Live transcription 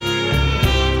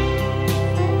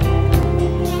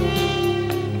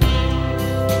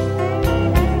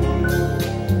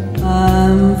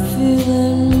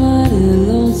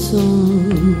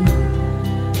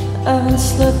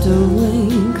slept a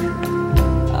wink.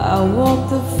 I walked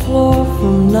the floor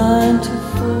from 9 to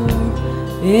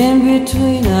 4. In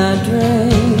between I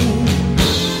drank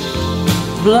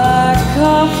black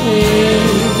coffee.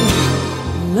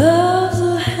 Love's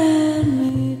a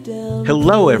hand-me-down.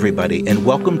 Hello, everybody, and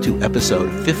welcome to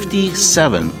episode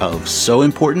 57 of So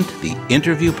Important, the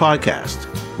Interview Podcast.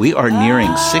 We are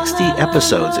nearing 60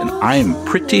 episodes, and I am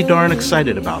pretty darn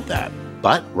excited about that.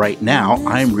 But right now,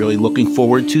 I'm really looking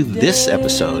forward to this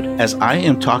episode, as I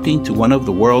am talking to one of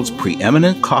the world's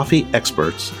preeminent coffee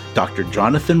experts, Dr.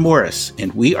 Jonathan Morris,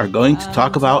 and we are going to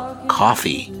talk about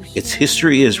coffee. Its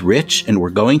history is rich, and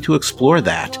we're going to explore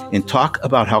that and talk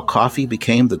about how coffee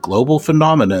became the global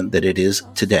phenomenon that it is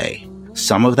today.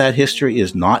 Some of that history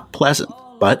is not pleasant,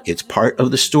 but it's part of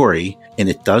the story, and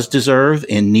it does deserve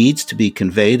and needs to be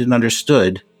conveyed and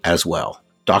understood as well.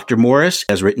 Dr. Morris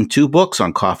has written 2 books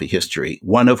on coffee history,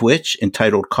 one of which,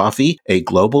 entitled Coffee, A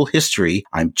Global History,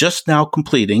 I'm just now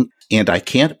completing, and I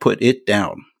can't put it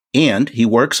down. And he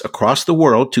works across the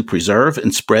world to preserve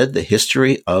and spread the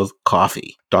history of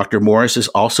coffee. Dr. Morris is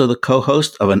also the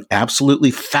co-host of an absolutely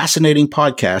fascinating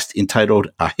podcast entitled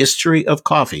A History of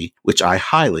Coffee, which I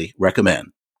highly recommend.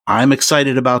 I'm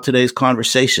excited about today's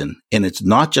conversation, and it's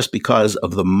not just because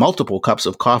of the multiple cups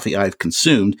of coffee I've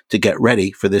consumed to get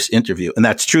ready for this interview. And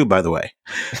that's true, by the way.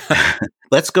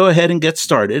 Let's go ahead and get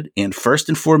started. And first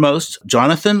and foremost,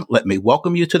 Jonathan, let me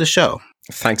welcome you to the show.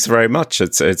 Thanks very much.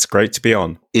 It's great to be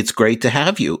on. It's great to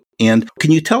have you. And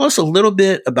can you tell us a little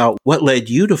bit about what led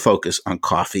you to focus on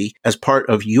coffee as part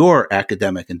of your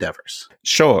academic endeavors?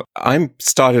 Sure. I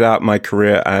started out my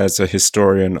career as a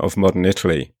historian of modern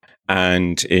Italy.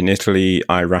 And in Italy,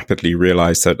 I rapidly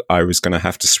realized that I was going to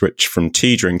have to switch from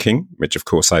tea drinking, which of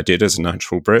course I did as a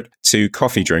natural Brit, to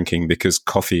coffee drinking, because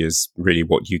coffee is really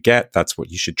what you get. That's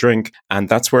what you should drink. And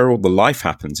that's where all the life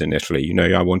happens in Italy. You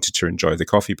know, I wanted to enjoy the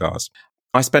coffee bars.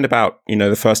 I spent about,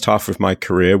 the first half of my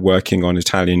career working on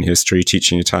Italian history,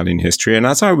 teaching Italian history. And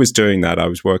as I was doing that, I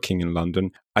was working in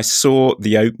London. I saw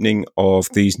the opening of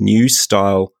these new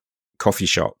style coffee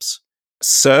shops,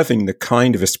 serving the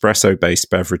kind of espresso-based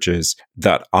beverages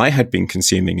that I had been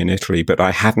consuming in Italy, but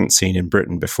I hadn't seen in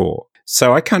Britain before.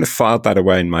 So I kind of filed that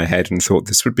away in my head and thought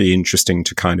this would be interesting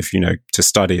to kind of, to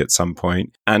study at some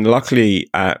point. And luckily,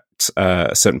 at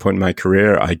a certain point in my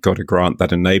career, I got a grant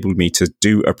that enabled me to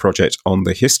do a project on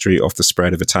the history of the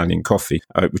spread of Italian coffee,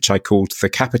 which I called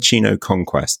the Cappuccino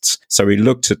Conquests. So we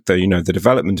looked at the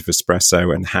development of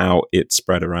espresso and how it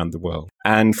spread around the world.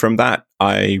 And from that,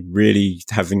 I really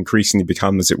have increasingly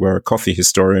become, as it were, a coffee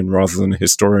historian rather than a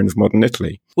historian of modern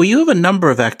Italy. Well, you have a number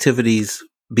of activities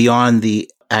beyond the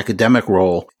academic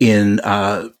role in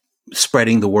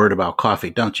spreading the word about coffee,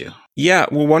 don't you? Yeah,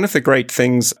 well, one of the great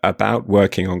things about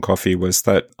working on coffee was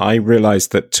that I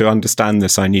realized that to understand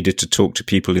this, I needed to talk to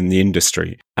people in the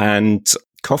industry. And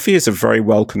coffee is a very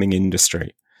welcoming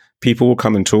industry. People will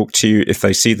come and talk to you. If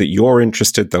they see that you're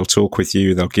interested, they'll talk with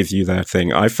you. They'll give you their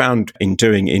thing. I found in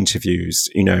doing interviews,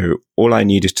 all I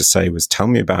needed to say was, tell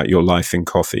me about your life in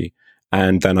coffee.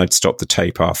 And then I'd stop the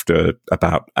tape after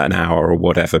about an hour or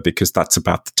whatever, because that's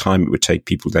about the time it would take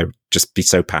people. They would just be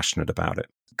so passionate about it.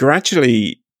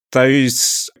 Gradually,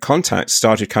 those contacts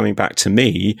started coming back to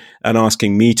me and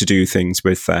asking me to do things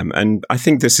with them. And I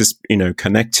think this is,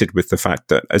 connected with the fact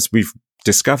that, as we've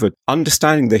discovered,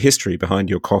 understanding the history behind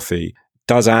your coffee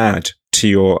does add to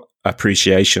your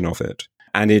appreciation of it.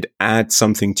 And it adds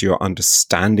something to your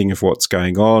understanding of what's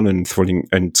going on and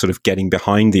sort of getting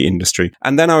behind the industry.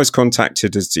 And then I was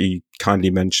contacted, as you kindly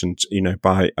mentioned,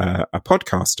 by a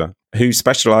podcaster who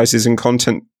specializes in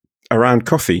content around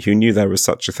coffee, who knew there was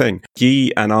such a thing.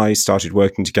 He and I started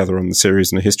working together on the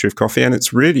series on the history of coffee, and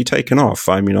it's really taken off.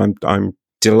 I mean, I'm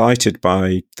delighted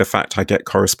by the fact I get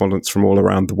correspondence from all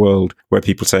around the world where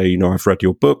people say, I've read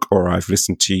your book or I've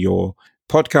listened to your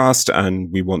podcast and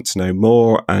we want to know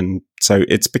more. And so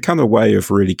it's become a way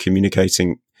of really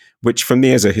communicating, which for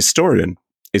me as a historian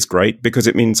is great, because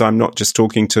it means I'm not just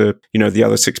talking to, the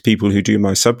other 6 people who do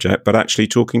my subject, but actually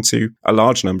talking to a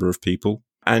large number of people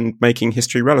and making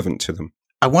history relevant to them.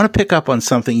 I want to pick up on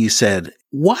something you said.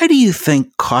 Why do you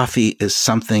think coffee is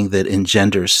something that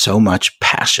engenders so much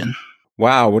passion?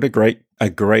 Wow, what a great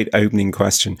opening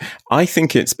question. I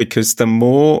think it's because the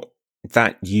more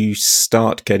that you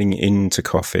start getting into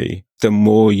coffee, the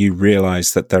more you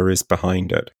realize that there is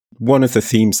behind it. One of the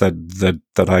themes that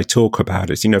I talk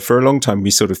about is, for a long time, we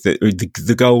sort of,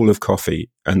 the goal of coffee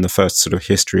and the first sort of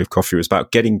history of coffee was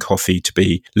about getting coffee to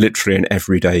be literally an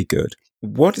everyday good.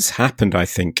 what has happened, I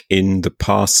think, in the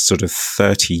past sort of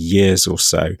 30 years or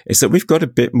so is that we've got a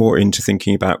bit more into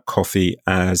thinking about coffee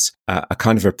as a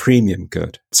kind of a premium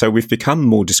good. So we've become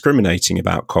more discriminating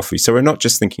about coffee. So we're not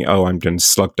just thinking, oh, I'm going to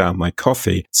slug down my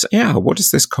coffee. So, yeah, what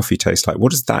does this coffee taste like?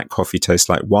 What does that coffee taste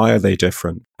like? Why are they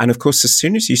different? And of course, as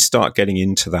soon as you start getting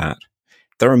into that,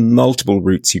 there are multiple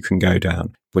routes you can go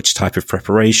down. Which type of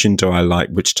preparation do I like?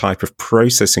 Which type of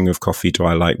processing of coffee do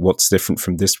I like? What's different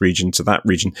from this region to that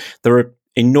region? There are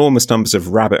enormous numbers of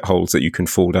rabbit holes that you can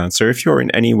fall down. So if you're in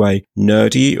any way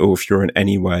nerdy, or if you're in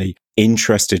any way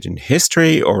interested in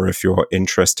history, or if you're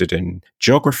interested in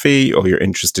geography, or you're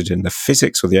interested in the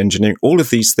physics or the engineering, all of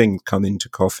these things come into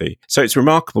coffee. So it's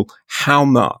remarkable how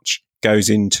much goes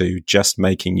into just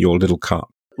making your little cup.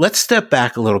 Let's step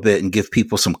back a little bit and give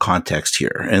people some context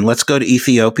here. And let's go to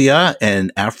Ethiopia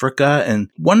and Africa, and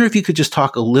wonder if you could just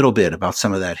talk a little bit about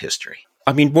some of that history.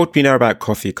 I mean, what we know about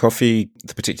coffee,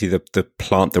 particularly the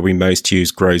plant that we most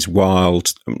use, grows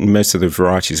wild. Most of the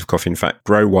varieties of coffee, in fact,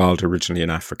 grow wild originally in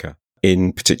Africa,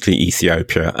 in particularly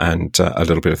Ethiopia and a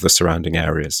little bit of the surrounding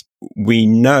areas. We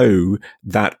know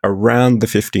that around the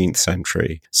 15th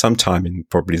century, sometime in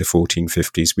probably the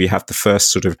 1450s, we have the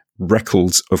first sort of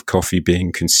records of coffee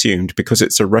being consumed, because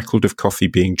it's a record of coffee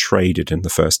being traded in the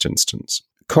first instance.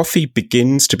 Coffee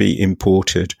begins to be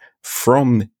imported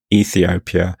from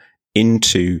Ethiopia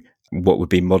into what would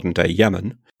be modern-day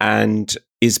Yemen, and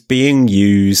is being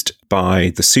used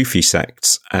by the Sufi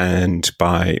sects and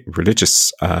by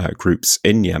religious groups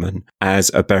in Yemen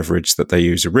as a beverage that they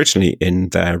use originally in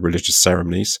their religious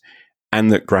ceremonies,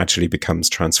 and that gradually becomes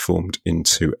transformed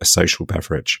into a social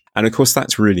beverage. And of course,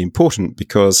 that's really important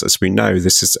because, as we know,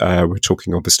 this is we're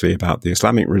talking obviously about the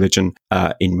Islamic religion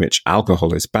in which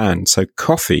alcohol is banned. So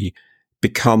coffee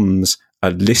becomes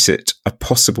a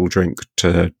possible drink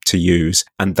to use,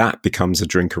 and that becomes a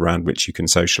drink around which you can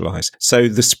socialize. So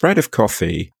the spread of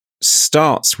coffee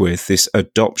starts with this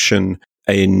adoption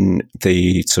in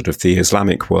the sort of the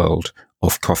Islamic world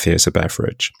of coffee as a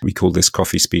beverage. We call this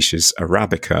coffee species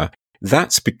Arabica.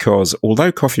 That's because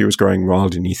although coffee was growing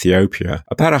wild in Ethiopia,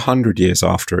 about 100 years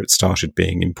after it started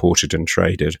being imported and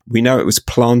traded, we know it was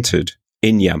planted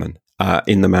in Yemen.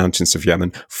 In the mountains of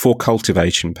Yemen for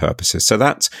cultivation purposes. So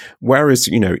that's, whereas,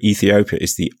 Ethiopia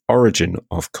is the origin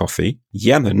of coffee,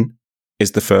 Yemen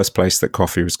is the first place that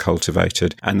coffee was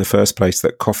cultivated and the first place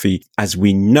that coffee, as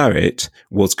we know it,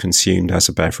 was consumed as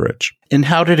a beverage. And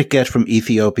how did it get from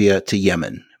Ethiopia to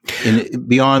Yemen,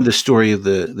 beyond the story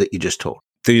that you just told?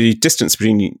 The distance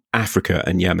between Africa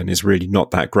and Yemen is really not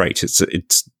that great.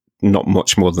 It's not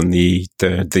much more than the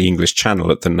English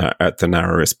Channel at the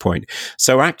narrowest point.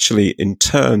 So actually, in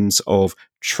terms of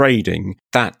trading,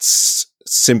 that's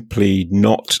simply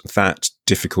not that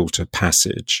difficult a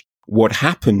passage. What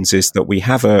happens is that we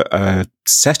have a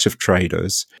set of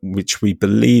traders, which we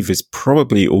believe is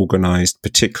probably organized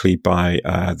particularly by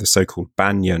the so-called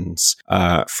Banyans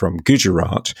from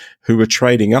Gujarat, who were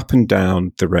trading up and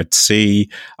down the Red Sea,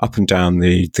 up and down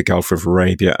the Gulf of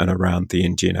Arabia and around the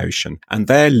Indian Ocean. And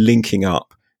they're linking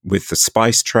up with the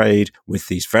spice trade, with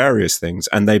these various things,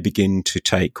 and they begin to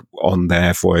take on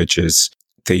their voyages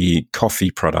the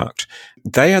coffee product.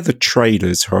 They are the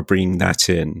traders who are bringing that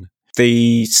in.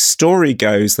 The story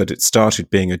goes that it started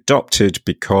being adopted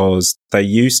because they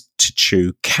used to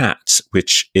chew cat,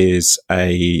 which is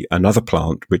another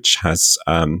plant which has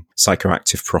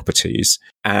psychoactive properties.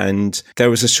 And there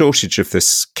was a shortage of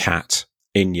this cat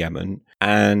in Yemen.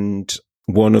 And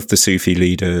one of the Sufi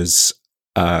leaders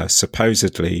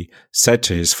supposedly said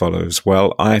to his followers,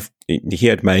 he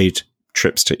had made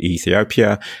trips to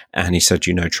Ethiopia, and he said,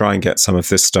 try and get some of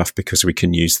this stuff because we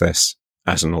can use this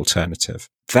as an alternative.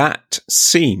 That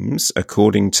seems,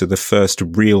 according to the first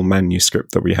real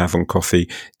manuscript that we have on coffee,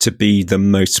 to be the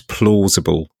most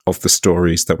plausible of the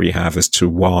stories that we have as to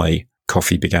why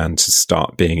coffee began to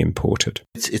start being imported.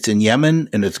 It's in Yemen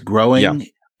and it's growing,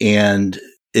 and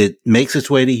it makes its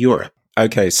way to Europe.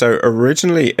 Okay, so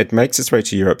originally it makes its way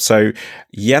to Europe. So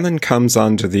Yemen comes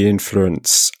under the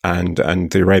influence, and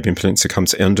the Arabian Peninsula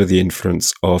comes under the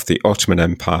influence of the Ottoman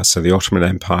Empire. So the Ottoman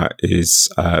Empire is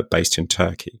based in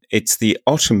Turkey. It's the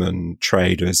Ottoman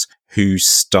traders who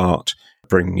start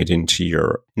bringing it into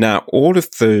Europe. Now, all of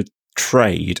the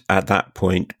trade at that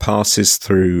point passes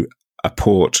through a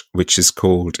port which is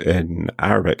called in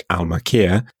Arabic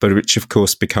Al-Makir, but which of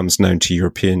course becomes known to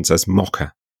Europeans as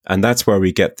Mocha. And that's where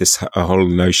we get this whole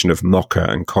notion of mocha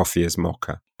and coffee as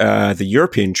mocha. The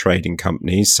European trading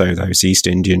companies, so those East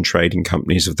Indian trading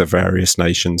companies of the various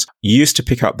nations, used to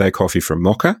pick up their coffee from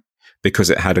Mocha because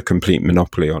it had a complete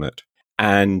monopoly on it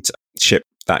and ship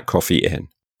that coffee in.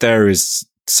 There is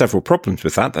several problems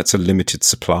with that. That's a limited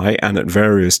supply. And at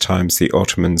various times, the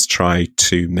Ottomans try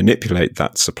to manipulate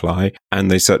that supply.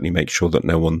 And they certainly make sure that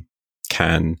no one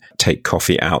can take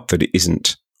coffee out that it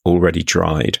isn't already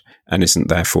dried and isn't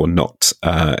therefore not,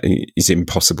 is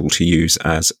impossible to use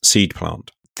as seed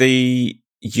plant. The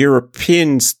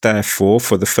Europeans, therefore,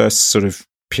 for the first sort of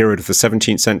period of the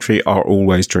 17th century, are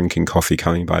always drinking coffee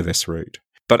coming by this route.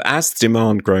 But as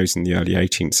demand grows in the early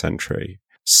 18th century,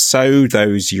 so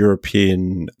those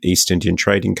European East Indian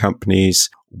trading companies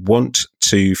want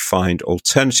to find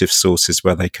alternative sources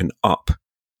where they can up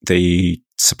the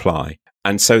supply.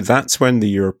 And so that's when the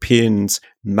Europeans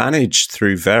managed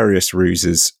through various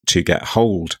ruses to get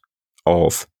hold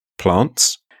of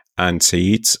plants and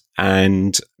seeds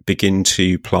and begin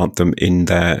to plant them in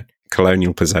their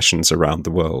colonial possessions around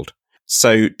the world.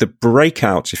 So the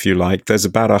breakout, if you like, there's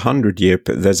about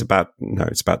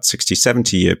 60,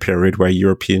 70 year period where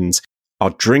Europeans are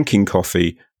drinking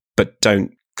coffee, but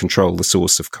don't control the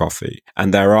source of coffee.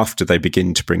 And thereafter, they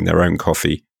begin to bring their own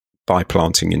coffee by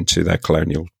planting into their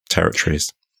colonial territories.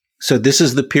 So this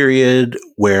is the period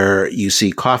where you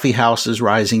see coffee houses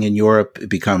rising in Europe. It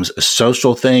becomes a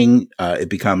social thing. It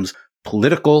becomes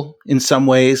political in some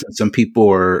ways. Some people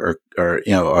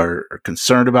are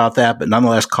concerned about that, but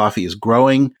nonetheless, coffee is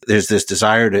growing. There's this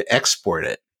desire to export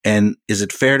it. And is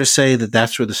it fair to say that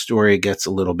that's where the story gets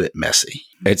a little bit messy?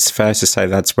 It's fair to say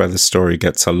that's where the story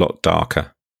gets a lot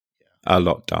darker. A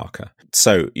lot darker.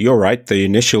 So you're right. The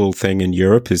initial thing in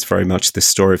Europe is very much the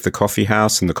story of the coffee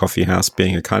house, and the coffee house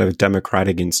being a kind of a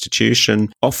democratic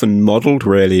institution, often modeled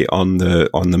really on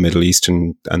the Middle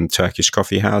Eastern and Turkish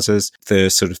coffee houses. A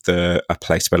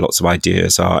place where lots of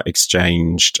ideas are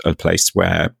exchanged, a place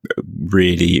where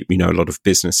really, a lot of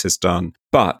business is done.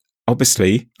 But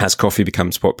obviously, as coffee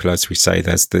becomes popular, as we say,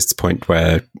 there's this point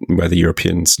where the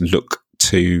Europeans look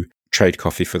to trade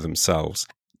coffee for themselves.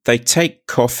 They take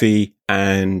coffee,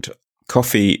 and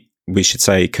coffee, we should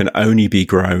say, can only be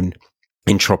grown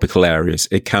in tropical areas.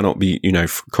 It cannot be,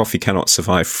 coffee cannot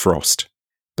survive frost,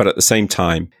 but at the same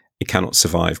time, it cannot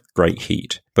survive great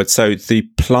heat. But so the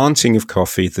planting of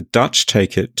coffee, the Dutch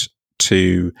take it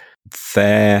to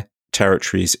their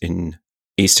territories in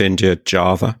East India,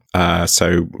 Java,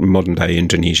 so modern day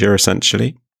Indonesia,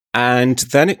 essentially. And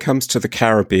then it comes to the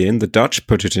Caribbean. The Dutch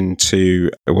put it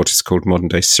into what is called modern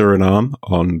day Suriname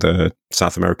on the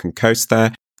South American coast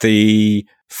there. The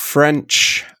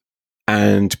French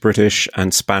and British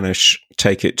and Spanish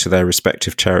take it to their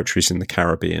respective territories in the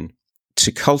Caribbean.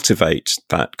 To cultivate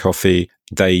that coffee,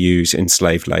 they use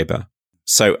enslaved labor.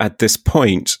 So at this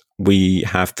point, we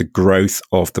have the growth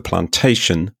of the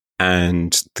plantation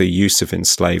and the use of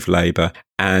enslaved labor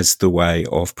as the way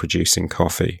of producing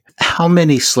coffee. How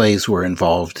many slaves were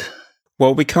involved?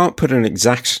 Well, we can't put an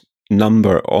exact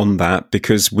number on that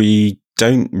because we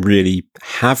don't really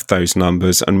have those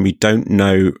numbers, and we don't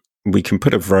know. We can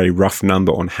put a very rough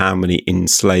number on how many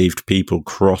enslaved people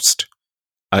crossed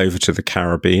over to the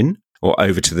Caribbean or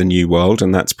over to the New World,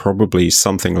 and that's probably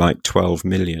something like 12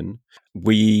 million.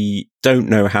 We don't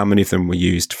know how many of them were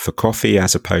used for coffee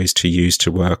as opposed to used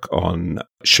to work on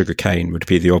sugarcane would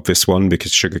be the obvious one,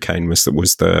 because sugarcane was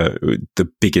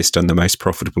the biggest and the most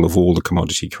profitable of all the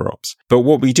commodity crops. But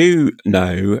what we do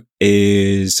know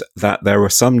is that there were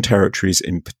some territories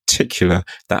in particular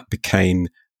that became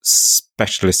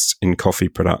specialists in coffee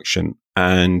production.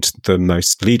 And the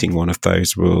most leading one of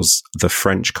those was the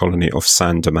French colony of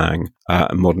Saint-Domingue,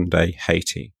 modern day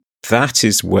Haiti. That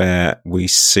is where we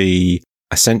see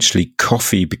essentially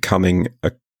coffee becoming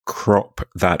a crop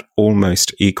that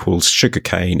almost equals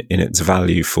sugarcane in its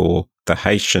value for the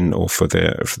Haitian or for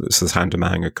the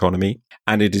Saint-Domingue economy.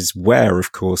 And it is where,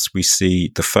 of course, we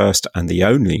see the first and the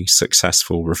only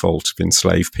successful revolt of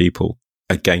enslaved people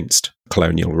against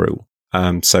colonial rule.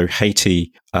 So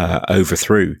Haiti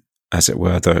overthrew, as it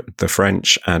were, the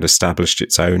French and established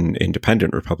its own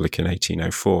independent republic in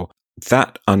 1804.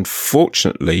 That,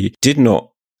 unfortunately, did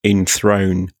not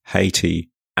enthrone Haiti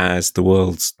as the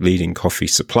world's leading coffee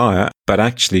supplier, but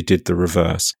actually did the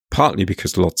reverse, partly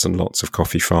because lots and lots of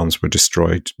coffee farms were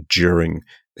destroyed during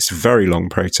this very long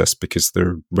protest, because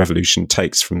the revolution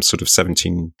takes from sort of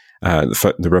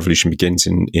the revolution begins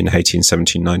in Haiti in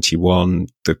 1791.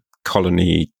 The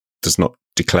colony does not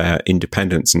declare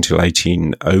independence until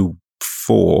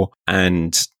 1804,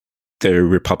 and the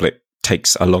republic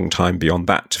takes a long time beyond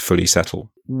that to fully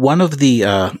settle. One of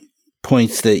the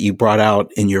points that you brought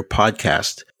out in your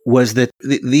podcast was that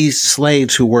these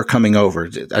slaves who were coming over,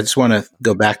 I just want to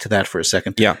go back to that for a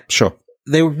second. Yeah, sure.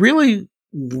 They really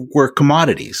were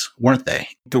commodities, weren't they?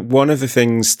 One of the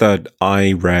things that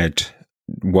I read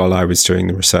while I was doing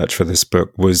the research for this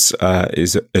book is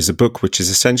a book which is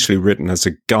essentially written as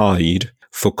a guide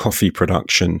for coffee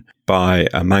production by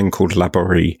a man called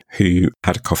Laborie, who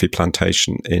had a coffee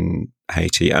plantation in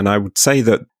Haiti. And I would say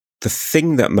that the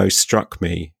thing that most struck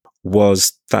me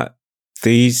was that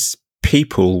these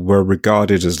people were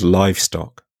regarded as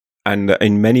livestock. And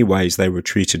in many ways, they were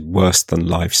treated worse than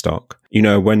livestock. You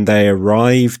know, when they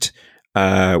arrived,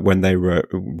 when they were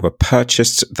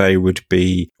purchased, they would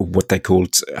be what they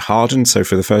called hardened. So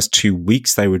for the first 2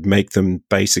 weeks, they would make them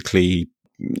basically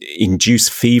induce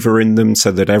fever in them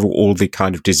so that all the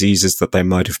kind of diseases that they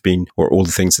might have been, or all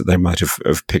the things that they might have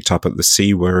picked up at the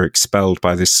sea, were expelled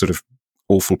by this sort of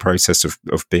awful process of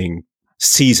being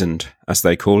seasoned, as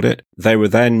they called it. They were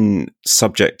then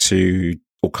subject to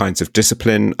all kinds of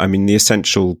discipline. I mean,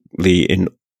 essentially in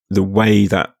the way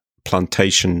that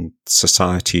plantation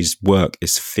societies work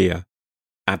is fear,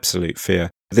 absolute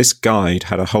fear. This guide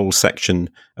had a whole section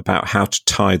about how to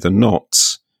tie the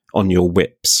knots on your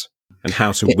whips and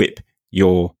how to whip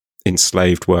your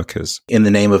enslaved workers. In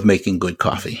the name of making good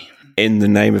coffee. In the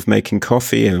name of making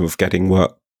coffee and of getting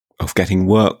work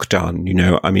done. You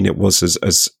know, I mean, it was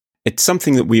as it's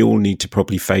something that we all need to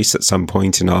probably face at some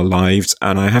point in our lives.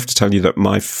 And I have to tell you that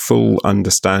my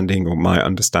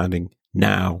understanding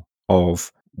now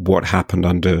of what happened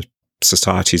under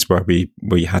societies where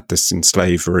we had this in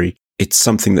slavery, it's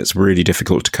something that's really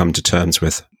difficult to come to terms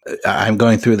with. I'm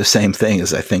going through the same thing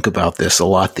as I think about this a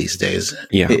lot these days.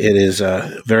 Yeah. It is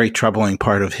a very troubling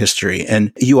part of history.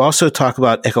 And you also talk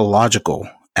about ecological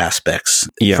aspects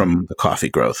from the coffee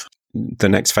growth. The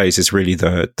next phase is really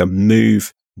the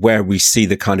move where we see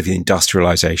the kind of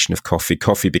industrialization of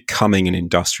coffee becoming an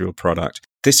industrial product.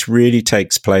 This really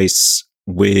takes place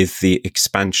with the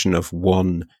expansion of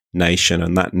one nation,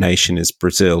 and that nation is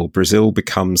Brazil. Brazil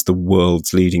becomes the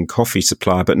world's leading coffee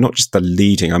supplier, but not just the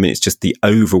leading. I mean, it's just the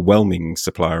overwhelming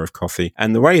supplier of coffee.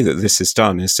 And the way that this is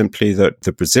done is simply that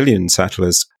the Brazilian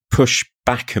settlers push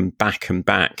back and back and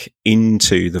back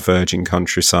into the virgin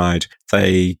countryside.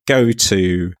 They go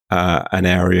to an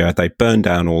area, they burn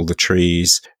down all the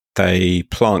trees, they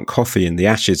plant coffee in the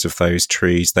ashes of those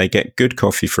trees. They get good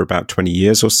coffee for about 20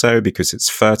 years or so because it's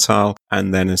fertile.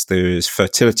 And then as the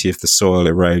fertility of the soil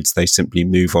erodes, they simply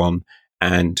move on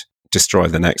and destroy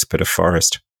the next bit of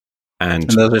forest. And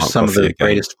those are some of the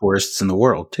greatest forests in the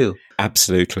world, too.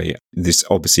 Absolutely. This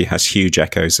obviously has huge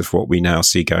echoes of what we now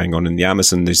see going on in the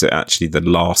Amazon. This is actually the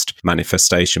last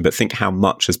manifestation. But think how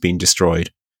much has been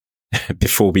destroyed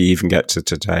before we even get to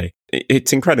today.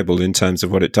 It's incredible in terms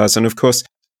of what it does. And of course,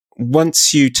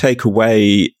 once you take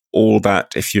away all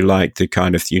that, if you like, the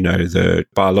kind of, the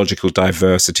biological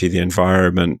diversity, the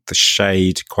environment, the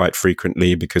shade quite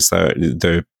frequently because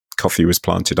the coffee was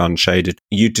planted unshaded,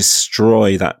 you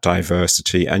destroy that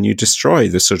diversity and you destroy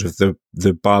the sort of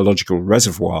the biological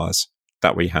reservoirs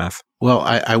that we have. Well,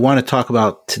 I want to talk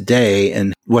about today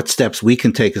and what steps we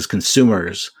can take as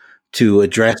consumers to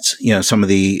address, some of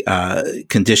the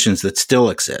conditions that still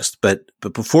exist. But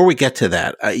before we get to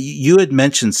that, you had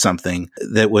mentioned something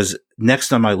that was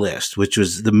next on my list, which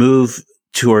was the move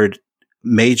toward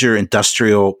major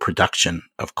industrial production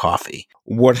of coffee.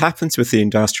 What happens with the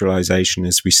industrialization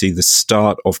is we see the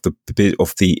start of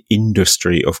the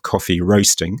industry of coffee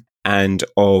roasting and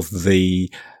of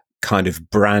the kind of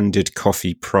branded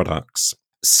coffee products.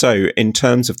 So in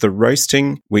terms of the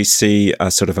roasting, we see a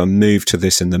sort of a move to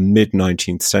this in the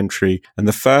mid-19th century. And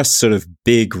the first sort of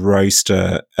big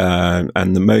roaster,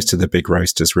 most of the big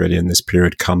roasters really in this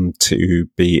period come to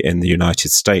be in the United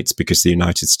States because the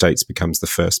United States becomes the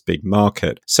first big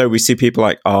market. So we see people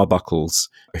like Arbuckles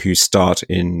who start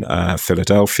in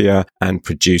Philadelphia and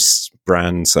produce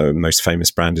brands. So most famous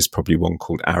brand is probably one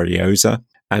called Ariosa.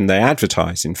 And they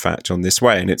advertise, in fact, on this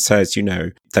way. And it says,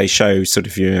 they show sort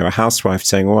of, a housewife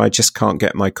saying, I just can't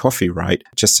get my coffee right.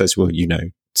 It just says, well,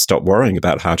 stop worrying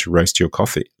about how to roast your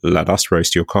coffee. Let us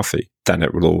roast your coffee. Then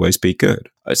it will always be good.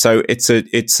 So it's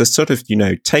a sort of,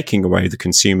 taking away the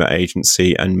consumer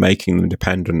agency and making them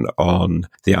dependent on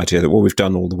the idea that, well, we've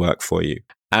done all the work for you.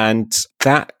 And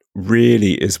that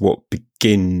really is what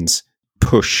begins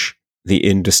push the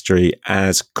industry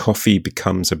as coffee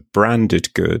becomes a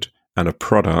branded good and a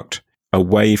product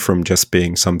away from just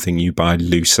being something you buy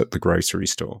loose at the grocery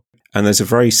store. And there's a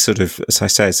very sort of, as I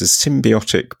say, it's a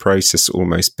symbiotic process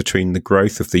almost between the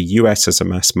growth of the US as a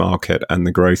mass market and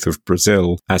the growth of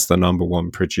Brazil as the number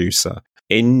one producer.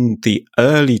 In the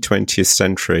early 20th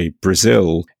century,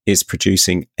 Brazil is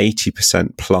producing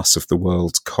 80% plus of the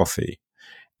world's coffee.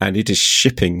 And it is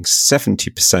shipping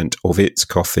 70% of its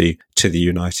coffee to the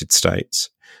United States.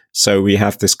 So we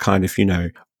have this kind of,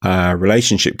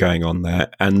 relationship going on there.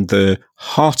 And the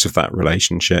heart of that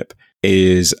relationship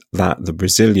is that the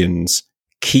Brazilians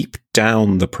keep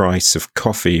down the price of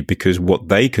coffee because what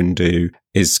they can do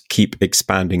is keep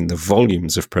expanding the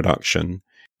volumes of production,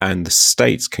 and the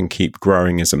States can keep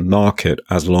growing as a market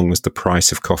as long as the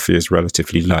price of coffee is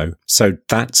relatively low. So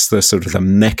that's the sort of the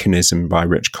mechanism by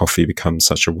which coffee becomes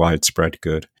such a widespread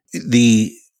good.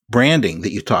 The branding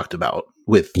that you talked about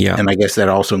with, and I guess that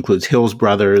also includes Hills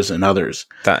Brothers and others.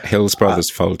 That Hills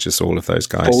Brothers, Folgers, all of those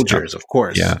guys. Folgers, of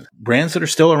course. Yeah. Brands that are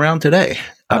still around today.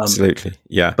 Absolutely.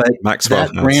 Yeah. But Maxwell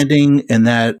that branding and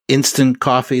that instant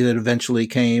coffee that eventually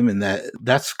came, and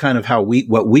that's kind of how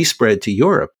what we spread to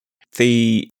Europe.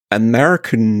 The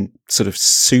American sort of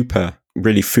super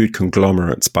really food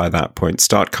conglomerates by that point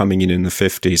start coming in the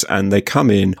 50s, and they come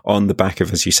in on the back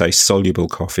of, as you say, soluble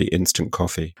coffee, instant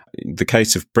coffee. In the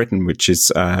case of Britain, which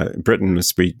is Britain,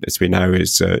 as we know,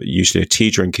 is usually a tea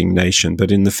drinking nation,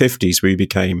 but in the 50s we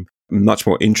became much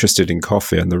more interested in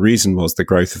coffee, and the reason was the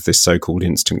growth of this so-called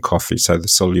instant coffee, so the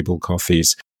soluble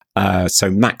coffees. So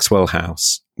Maxwell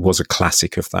House was a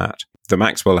classic of that. The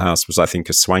Maxwell House was, I think,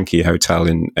 a swanky hotel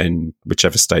in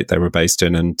whichever state they were based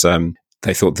in, and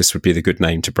they thought this would be the good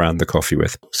name to brand the coffee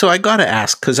with. So I got to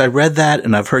ask, because I read that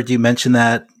and I've heard you mention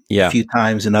that a few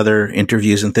times in other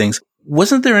interviews and things.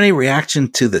 Wasn't there any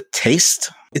reaction to the taste?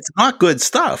 It's not good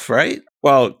stuff, right?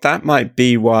 Well, that might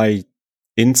be why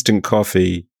instant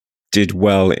coffee did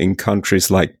well in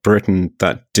countries like Britain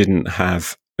that didn't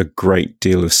have a great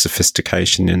deal of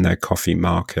sophistication in their coffee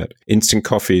market. Instant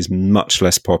coffee is much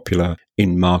less popular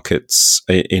in markets,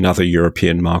 in other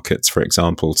European markets, for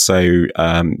example. So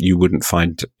you wouldn't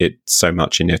find it so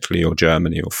much in Italy or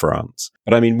Germany or France.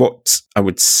 But I mean, what I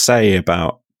would say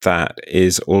about that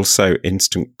is also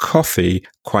instant coffee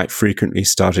quite frequently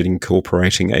started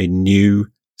incorporating a new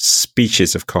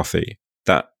species of coffee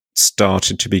that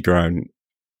started to be grown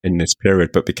in this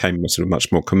period, but became sort of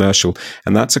much more commercial.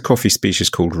 And that's a coffee species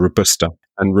called Robusta.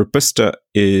 And Robusta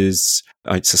it's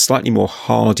a slightly more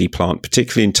hardy plant,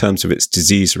 particularly in terms of its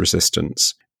disease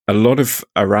resistance. A lot of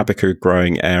Arabica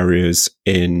growing areas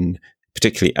in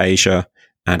particularly Asia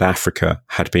and Africa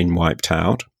had been wiped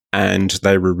out, and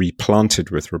they were replanted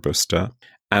with Robusta.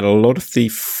 And a lot of the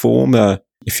former,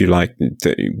 if you like,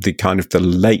 the kind of the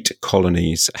late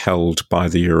colonies held by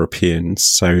the Europeans,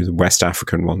 so the West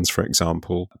African ones, for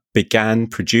example, began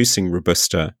producing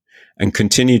Robusta and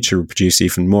continued to produce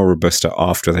even more Robusta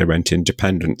after they went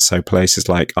independent. So places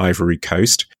like Ivory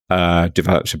Coast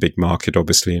developed a big market,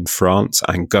 obviously, in France.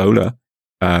 Angola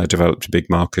developed a big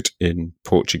market in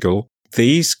Portugal.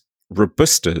 These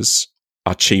Robustas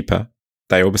are cheaper.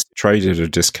 They obviously traded at a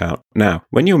discount. Now,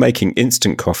 when you're making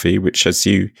instant coffee, which, as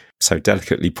you so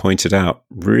delicately pointed out,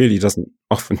 really doesn't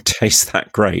often taste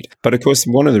that great. But of course,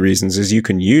 one of the reasons is you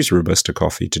can use Robusta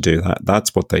coffee to do that.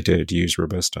 That's what they did, use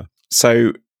Robusta.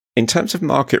 So in terms of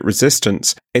market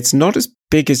resistance, it's not as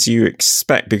big as you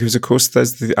expect because, of course,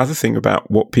 there's the other thing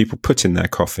about what people put in their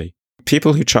coffee.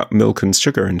 People who chuck milk and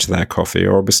sugar into their coffee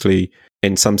are obviously,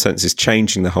 in some senses,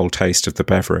 changing the whole taste of the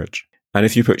beverage. And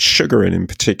if you put sugar in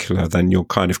particular, then you're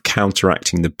kind of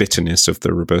counteracting the bitterness of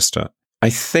the Robusta. I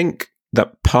think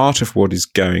that part of what is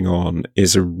going on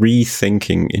is a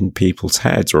rethinking in people's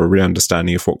heads or a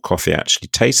re-understanding of what coffee actually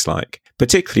tastes like.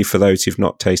 Particularly for those who've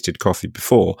not tasted coffee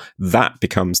before, that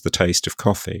becomes the taste of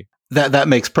coffee. That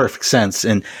makes perfect sense.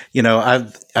 And, you know,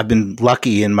 I've been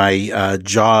lucky in my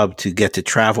job to get to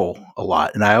travel a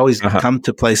lot. And I always come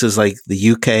to places like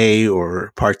the UK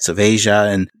or parts of Asia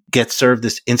and get served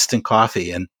this instant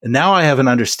coffee. And now I have an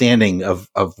understanding of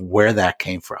where that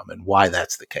came from and why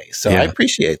that's the case. So I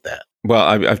appreciate that. Well,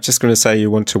 I'm just going to say you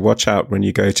want to watch out when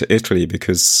you go to Italy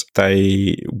because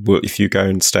they will, if you go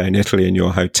and stay in Italy in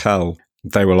your hotel,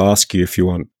 they will ask you if you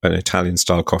want an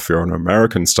Italian-style coffee or an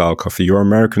American-style coffee. Your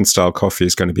American-style coffee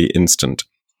is going to be instant.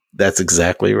 That's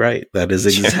exactly right. That is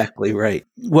exactly right.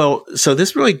 Well, so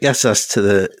this really gets us to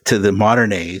the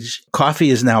modern age.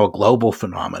 Coffee is now a global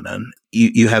phenomenon.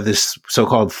 You have this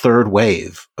so-called third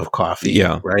wave of coffee,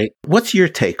 right? What's your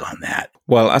take on that?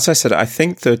 Well, as I said, I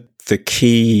think that the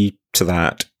key to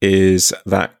that is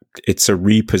that it's a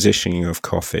repositioning of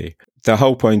coffee. The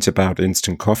whole point about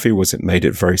instant coffee was it made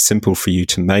it very simple for you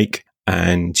to make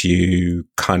and you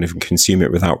kind of consume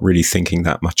it without really thinking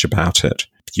that much about it.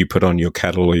 You put on your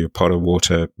kettle or your pot of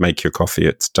water, make your coffee,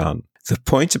 it's done. The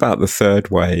point about the third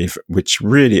wave, which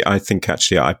really I think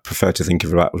actually I prefer to think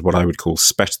of it as what I would call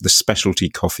the specialty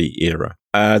coffee era.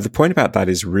 The point about that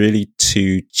is really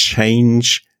to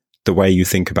change the way you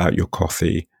think about your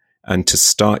coffee and to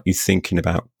start you thinking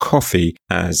about coffee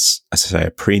as I say,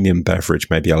 a premium beverage,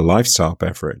 maybe a lifestyle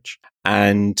beverage,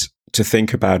 and to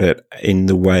think about it in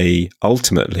the way,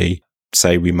 ultimately,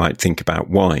 say we might think about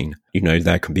wine.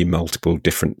 There can be multiple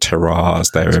different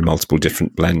terroirs, there are multiple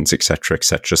different blends, etc.,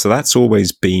 etc. So that's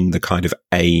always been the kind of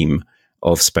aim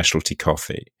of specialty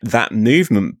coffee. That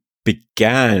movement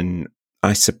began,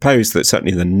 I suppose that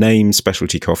certainly the name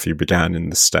specialty coffee began in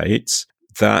the States.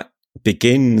 That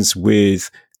begins with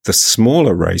the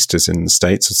smaller roasters in the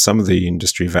States, and some of the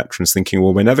industry veterans thinking,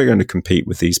 well, we're never going to compete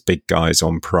with these big guys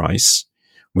on price.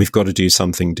 We've got to do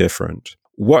something different.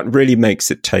 What really makes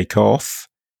it take off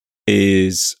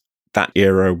is that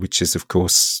era, which is, of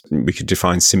course, we could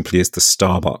define simply as the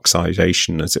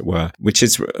Starbucksization, as it were, which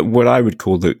is what I would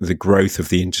call the growth of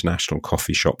the international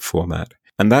coffee shop format.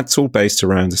 And that's all based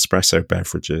around espresso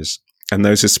beverages. And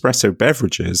those espresso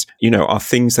beverages, are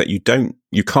things that you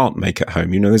can't make at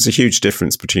home. There's a huge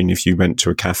difference between if you went to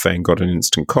a cafe and got an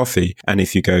instant coffee and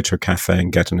if you go to a cafe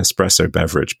and get an espresso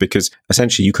beverage, because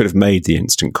essentially you could have made the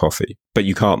instant coffee, but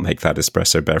you can't make that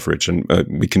espresso beverage. And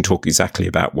we can talk exactly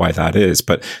about why that is.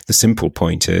 But the simple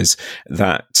point is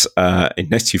that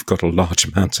unless you've got a large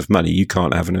amount of money, you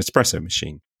can't have an espresso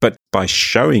machine. But by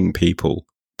showing people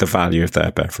the value of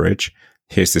their beverage,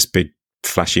 here's this big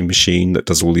flashy machine that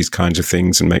does all these kinds of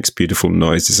things and makes beautiful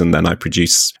noises, and then I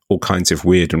produce all kinds of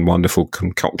weird and wonderful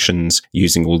concoctions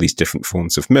using all these different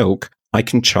forms of milk, I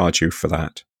can charge you for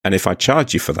that. And if I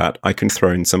charge you for that, I can throw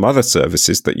in some other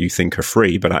services that you think are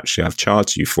free, but actually I've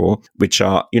charged you for, which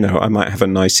are, I might have a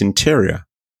nice interior.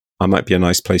 I might be a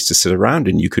nice place to sit around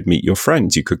and you could meet your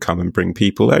friends. You could come and bring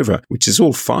people over, which is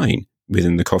all fine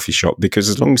within the coffee shop, because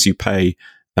as long as you pay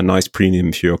a nice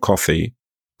premium for your coffee,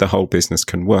 the whole business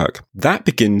can work. That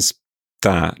begins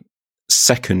that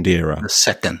second era. The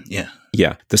second, yeah.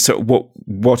 Yeah.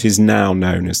 What is now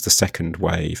known as the second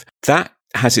wave. That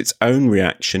has its own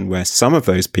reaction where some of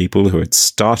those people who had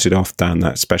started off down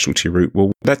that specialty route,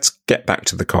 well, let's get back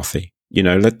to the coffee.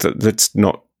 Let's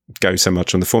not go so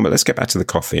much on the format. Let's get back to the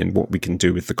coffee and what we can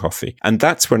do with the coffee. And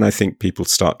that's when I think people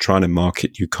start trying to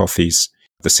market you coffees,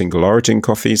 the single origin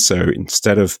coffee. So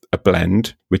instead of a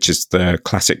blend, which is the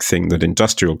classic thing that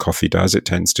industrial coffee does, it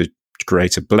tends to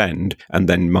create a blend and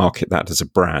then market that as a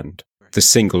brand. The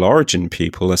single origin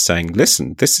people are saying,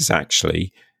 listen, this is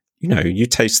actually, you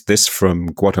taste this from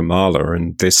Guatemala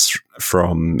and this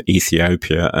from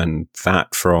Ethiopia and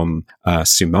that from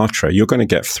Sumatra. You're going to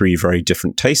get 3 very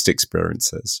different taste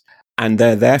experiences. And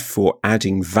they're therefore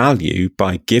adding value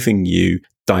by giving you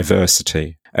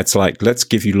diversity. It's like, let's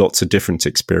give you lots of different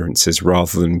experiences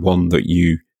rather than one that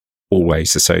you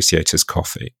always associate as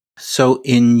coffee. So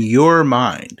in your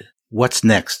mind, what's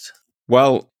next?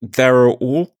 Well, there are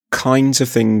all kinds of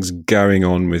things going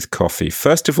on with coffee.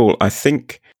 First of all, I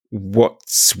think what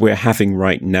we're having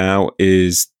right now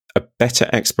is a better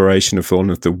exploration of one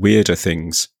of the weirder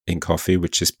things in coffee,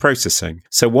 which is processing.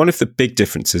 So one of the big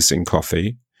differences in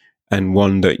coffee, and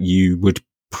one that you would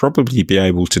probably be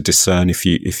able to discern if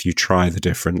you try the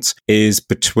difference, is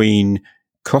between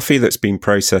coffee that's been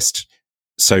processed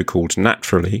so-called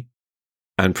naturally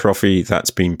and coffee that's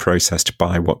been processed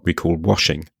by what we call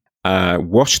washing.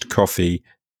 Washed coffee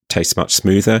tastes much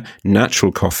smoother.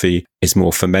 Natural coffee is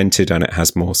more fermented and it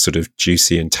has more sort of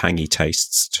juicy and tangy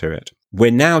tastes to it.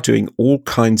 We're now doing all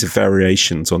kinds of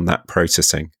variations on that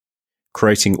processing,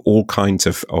 creating all kinds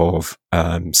of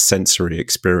sensory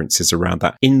experiences around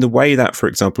that, in the way that, for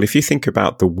example, if you think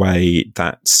about the way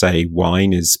that, say,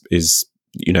 wine is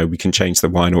we can change the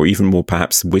wine, or even more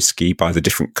perhaps whiskey, by the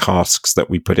different casks that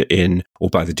we put it in or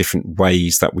by the different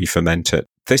ways that we ferment it.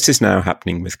 This is now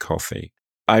happening with coffee.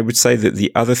 I would say that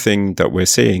the other thing that we're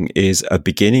seeing is a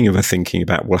beginning of a thinking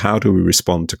about, well, how do we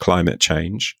respond to climate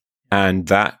change? And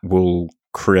that will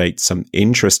create some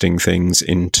interesting things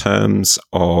in terms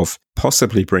of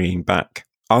possibly bringing back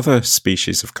other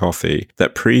species of coffee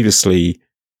that previously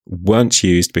weren't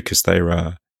used because they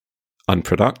were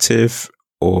unproductive,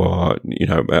 or,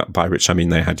 by which I mean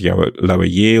they had lower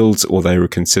yields, or they were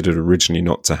considered originally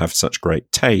not to have such great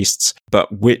tastes,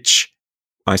 but which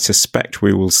I suspect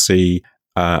we will see,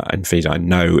 indeed I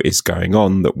know is going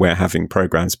on, that we're having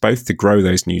programs both to grow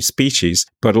those new species,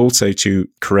 but also to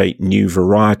create new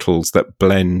varietals that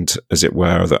blend, as it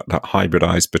were, that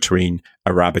hybridize between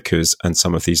Arabicas and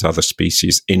some of these other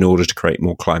species in order to create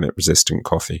more climate-resistant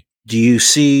coffee. Do you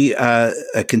see a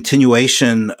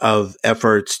continuation of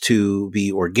efforts to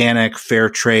be organic, fair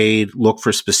trade, look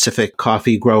for specific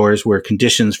coffee growers where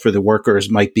conditions for the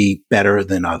workers might be better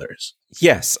than others?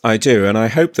 Yes, I do. And I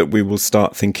hope that we will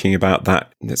start thinking about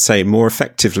that, let's say, more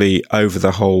effectively over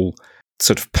the whole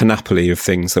sort of panoply of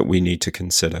things that we need to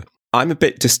consider. I'm a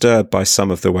bit disturbed by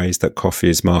some of the ways that coffee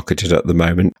is marketed at the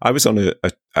moment. I was on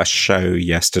a show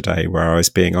yesterday where I was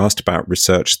being asked about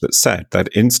research that said that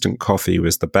instant coffee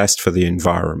was the best for the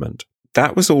environment.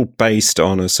 That was all based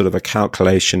on a sort of a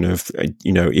calculation of,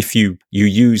 if you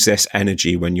use this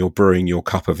energy when you're brewing your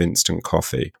cup of instant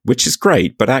coffee, which is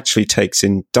great, but actually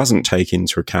doesn't take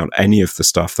into account any of the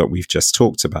stuff that we've just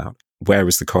talked about. Where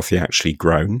was the coffee actually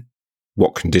grown?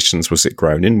 What conditions was it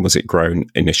grown in? Was it grown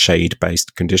in a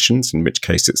shade-based conditions, in which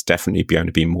case it's definitely going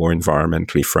to be more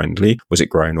environmentally friendly? Was it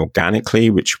grown organically,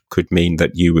 which could mean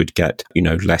that you would get,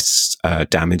 less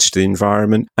damage to the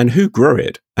environment? And who grew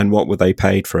it? And what were they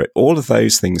paid for it? All of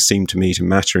those things seem to me to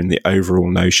matter in the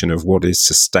overall notion of what is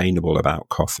sustainable about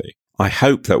coffee. I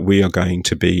hope that we are going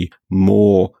to be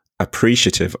more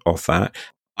appreciative of that.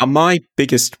 My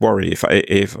biggest worry,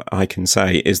 if I can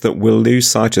say, is that we'll lose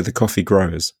sight of the coffee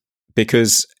growers.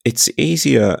 Because it's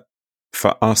easier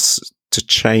for us to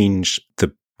change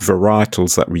the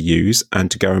varietals that we use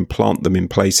and to go and plant them in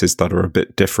places that are a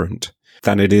bit different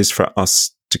than it is for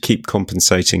us to keep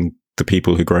compensating the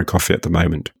people who grow coffee at the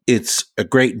moment. It's a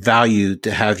great value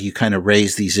to have you kind of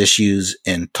raise these issues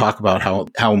and talk about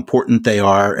how important they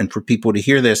are, and for people to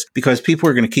hear this, because people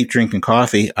are going to keep drinking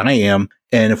coffee. I am.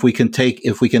 And if we can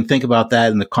think about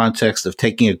that in the context of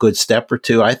taking a good step or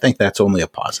two, I think that's only a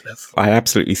positive. I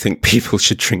absolutely think people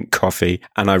should drink coffee,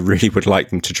 and I really would like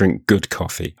them to drink good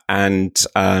coffee. And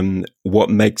what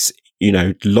makes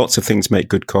lots of things make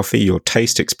good coffee. Your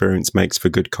taste experience makes for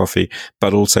good coffee,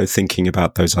 but also thinking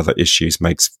about those other issues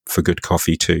makes for good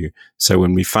coffee too. So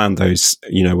when we found those,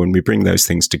 when we bring those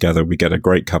things together, we get a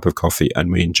great cup of coffee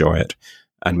and we enjoy it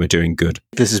and we're doing good.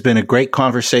 This has been a great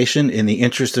conversation. In the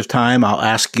interest of time, I'll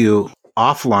ask you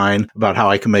offline about how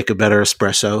I can make a better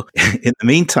espresso. In the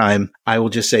meantime, I will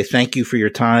just say thank you for your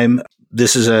time.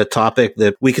 This is a topic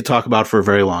that we could talk about for a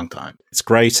very long time. It's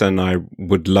great, and I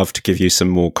would love to give you some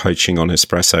more coaching on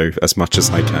espresso as much as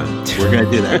I can. We're going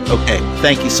to do that. Okay.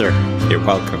 Thank you, sir. You're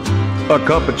welcome. A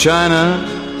cup of china,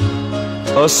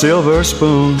 a silver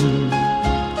spoon,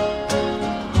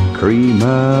 cream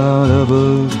out of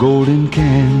a golden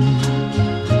can.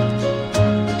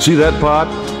 See that pot?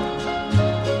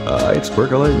 It's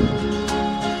percolating.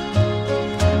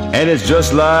 And it's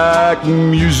just like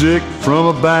music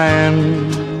from a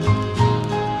band.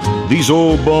 These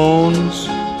old bones,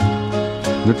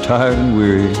 they're tired and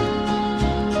weary,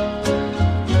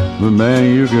 but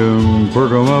man, you can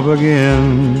perk them up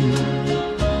again.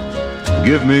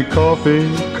 Give me coffee,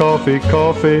 coffee,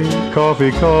 coffee,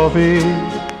 coffee, coffee.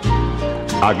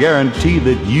 I guarantee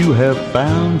that you have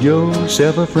found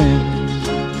yourself a friend.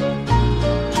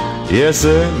 Yes,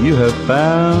 sir, you have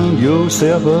found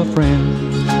yourself a friend.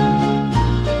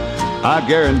 I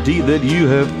guarantee that you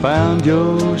have found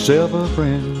yourself a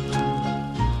friend.